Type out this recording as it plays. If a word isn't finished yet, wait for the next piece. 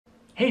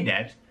Hey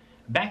devs,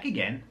 back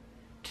again.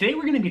 Today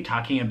we're going to be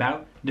talking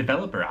about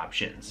developer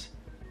options.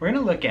 We're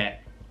going to look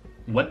at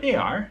what they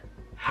are,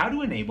 how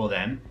to enable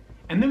them,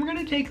 and then we're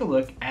going to take a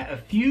look at a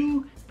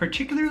few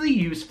particularly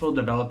useful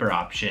developer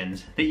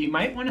options that you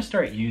might want to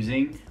start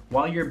using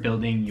while you're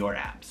building your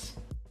apps.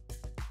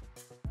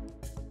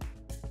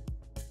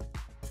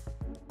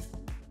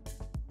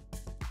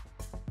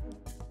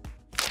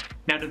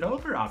 Now,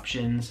 developer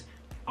options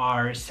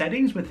are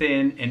settings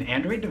within an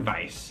Android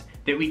device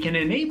that we can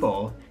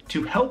enable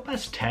to help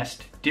us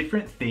test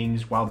different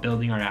things while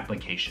building our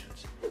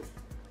applications.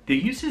 The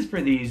uses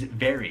for these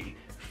vary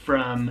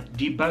from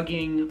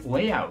debugging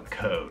layout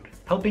code,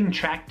 helping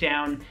track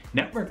down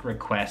network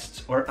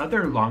requests or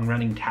other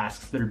long-running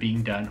tasks that are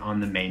being done on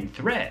the main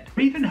thread,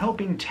 or even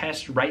helping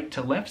test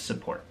right-to-left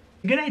support.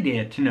 It's a good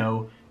idea to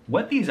know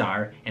what these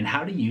are and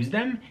how to use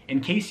them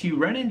in case you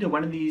run into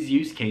one of these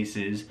use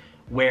cases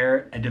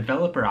where a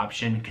developer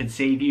option could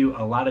save you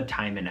a lot of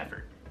time and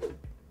effort.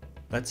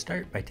 Let's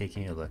start by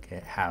taking a look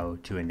at how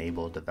to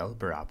enable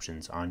developer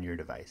options on your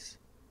device.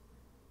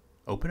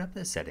 Open up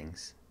the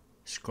settings,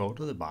 scroll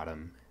to the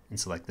bottom, and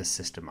select the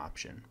System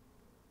option.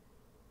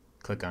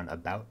 Click on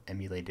About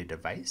Emulated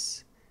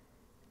Device,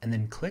 and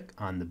then click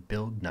on the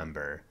build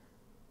number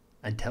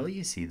until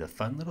you see the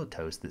fun little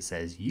toast that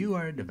says you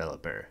are a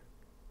developer.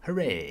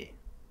 Hooray!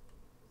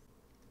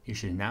 You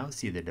should now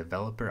see the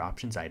developer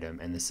options item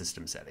in the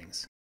system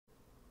settings.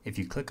 If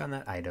you click on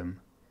that item,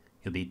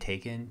 you'll be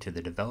taken to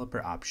the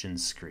developer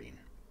options screen.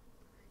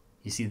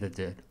 You see that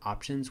the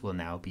options will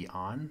now be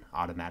on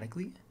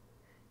automatically,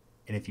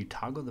 and if you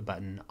toggle the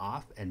button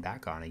off and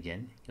back on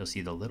again, you'll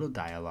see the little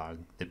dialog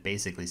that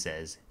basically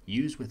says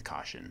use with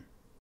caution.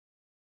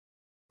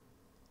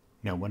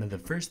 Now, one of the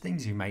first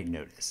things you might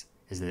notice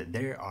is that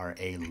there are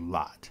a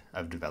lot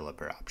of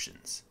developer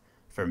options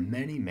for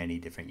many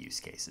different use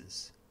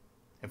cases.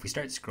 If we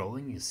start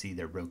scrolling, you'll see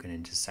they're broken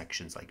into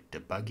sections like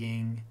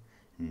debugging,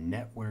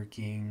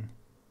 networking,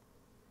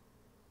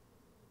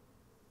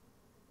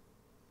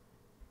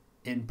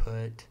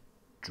 input,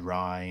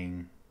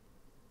 drawing,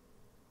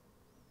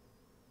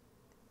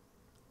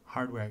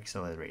 hardware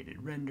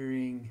accelerated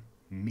rendering,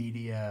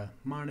 media,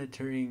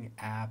 monitoring,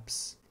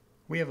 apps.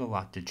 We have a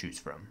lot to choose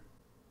from.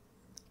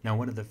 Now,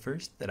 one of the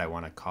first that I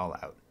want to call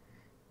out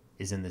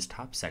is in this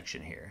top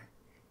section here,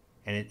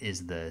 and it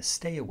is the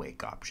stay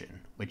awake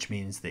option, which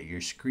means that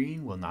your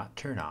screen will not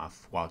turn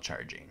off while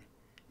charging.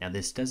 Now,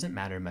 this doesn't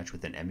matter much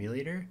with an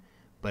emulator,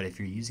 but if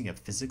you're using a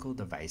physical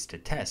device to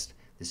test,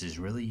 this is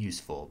really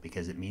useful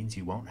because it means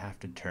you won't have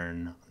to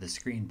turn the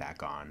screen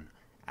back on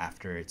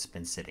after it's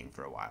been sitting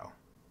for a while.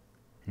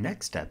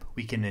 Next up,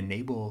 we can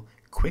enable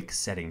quick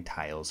setting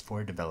tiles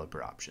for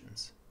developer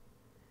options.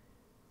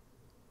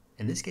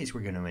 In this case,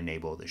 we're going to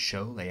enable the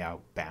Show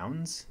Layout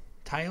Bounds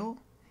tile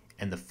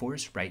and the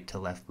Force Right to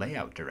Left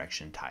Layout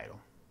Direction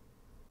tile.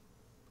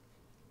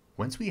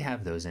 Once we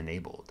have those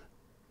enabled,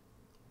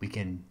 we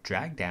can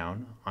drag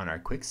down on our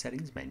Quick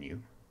Settings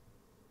menu,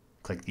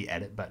 click the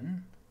Edit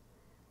button,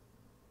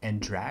 and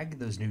drag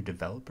those new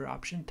developer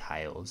option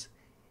tiles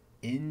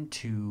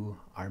into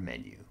our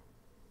menu.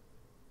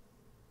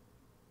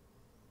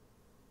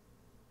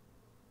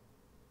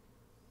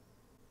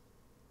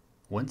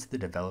 Once the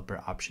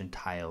developer option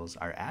tiles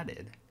are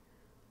added,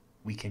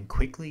 we can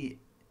quickly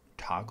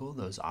toggle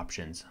those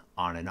options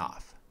on and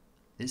off.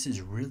 This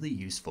is really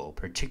useful,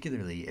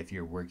 particularly if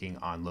you're working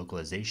on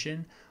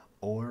localization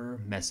or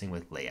messing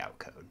with layout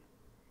code.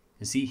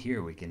 You see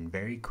here we can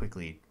very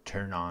quickly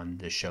turn on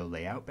the Show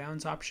Layout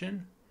Bounds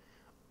option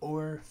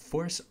or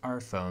force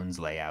our phone's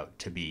layout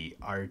to be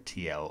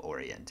RTL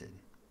oriented.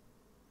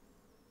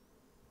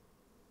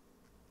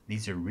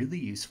 These are really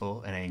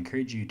useful, and I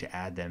encourage you to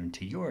add them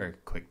to your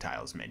Quick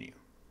Tiles menu.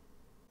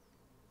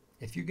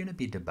 If you're going to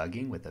be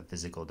debugging with a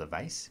physical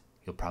device,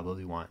 you'll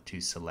probably want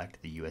to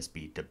select the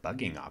USB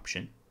debugging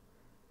option.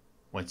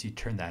 Once you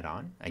turn that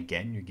on,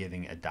 again, you're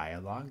giving a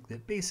dialog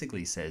that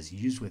basically says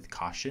use with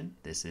caution.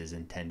 This is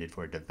intended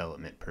for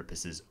development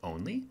purposes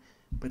only,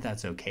 but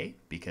that's okay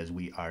because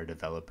we are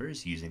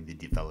developers using the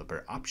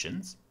developer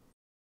options.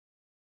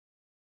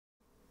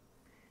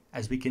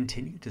 As we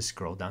continue to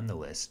scroll down the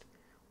list,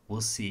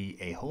 we'll see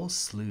a whole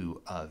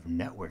slew of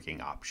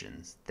networking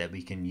options that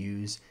we can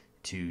use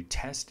to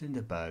test and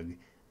debug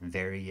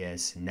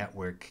various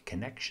network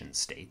connection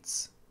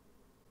states.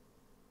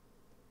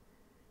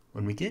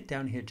 When we get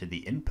down here to the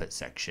input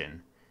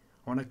section,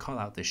 I want to call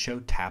out the Show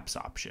Taps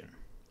option.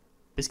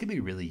 This can be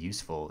really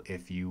useful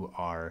if you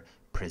are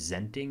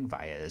presenting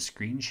via a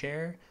screen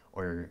share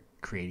or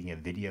creating a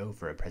video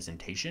for a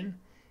presentation.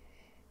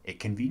 It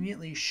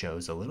conveniently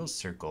shows a little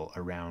circle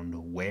around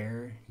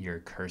where your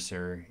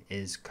cursor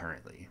is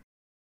currently.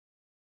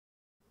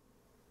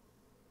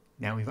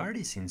 Now, we've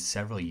already seen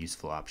several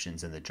useful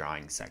options in the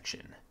drawing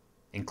section,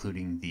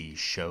 including the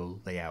Show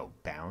Layout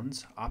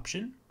Bounds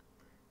option,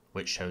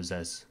 which shows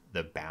us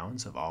the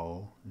bounds of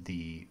all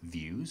the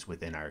views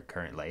within our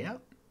current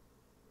layout.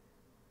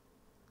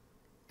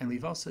 And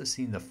we've also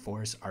seen the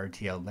Force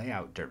RTL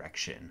Layout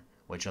Direction,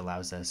 which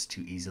allows us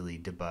to easily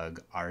debug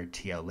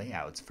RTL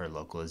layouts for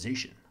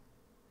localization.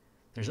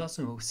 There's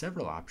also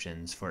several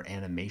options for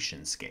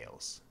animation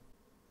scales.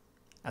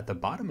 At the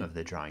bottom of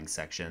the drawing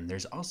section,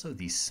 there's also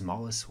the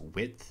smallest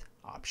width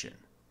option.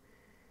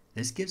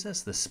 This gives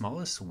us the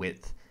smallest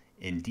width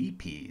in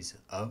dps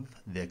of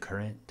the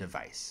current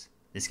device.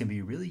 This can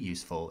be really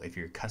useful if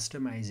you're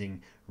customizing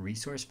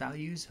resource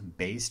values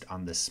based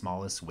on the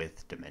smallest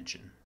width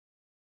dimension.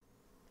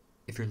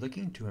 If you're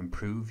looking to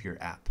improve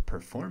your app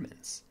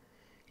performance,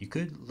 you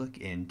could look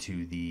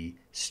into the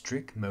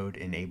strict mode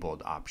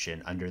enabled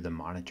option under the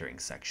monitoring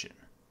section.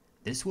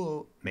 This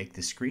will make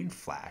the screen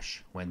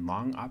flash when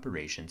long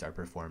operations are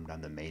performed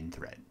on the main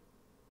thread.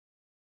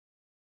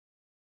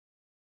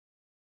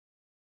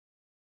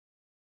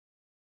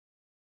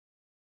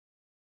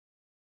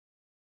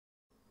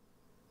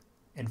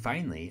 And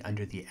finally,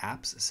 under the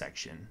apps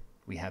section,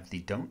 we have the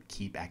don't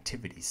keep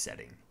activities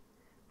setting.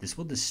 This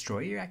will destroy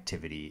your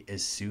activity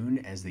as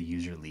soon as the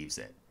user leaves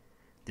it.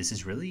 This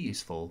is really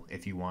useful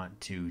if you want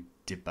to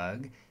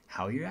debug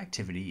how your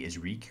activity is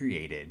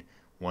recreated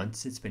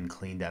once it's been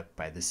cleaned up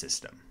by the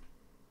system.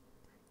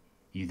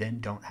 You then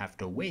don't have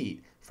to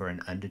wait for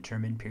an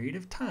undetermined period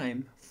of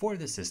time for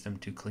the system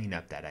to clean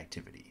up that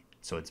activity.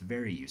 So it's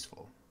very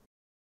useful.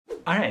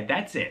 All right,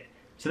 that's it.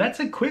 So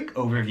that's a quick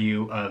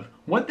overview of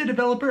what the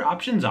developer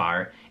options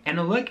are and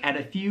a look at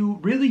a few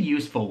really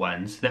useful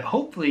ones that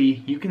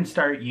hopefully you can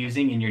start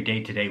using in your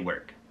day-to-day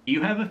work. Do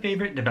you have a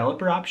favorite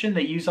developer option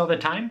that you use all the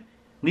time?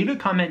 Leave a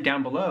comment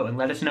down below and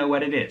let us know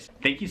what it is.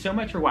 Thank you so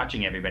much for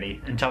watching, everybody.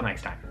 Until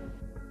next time.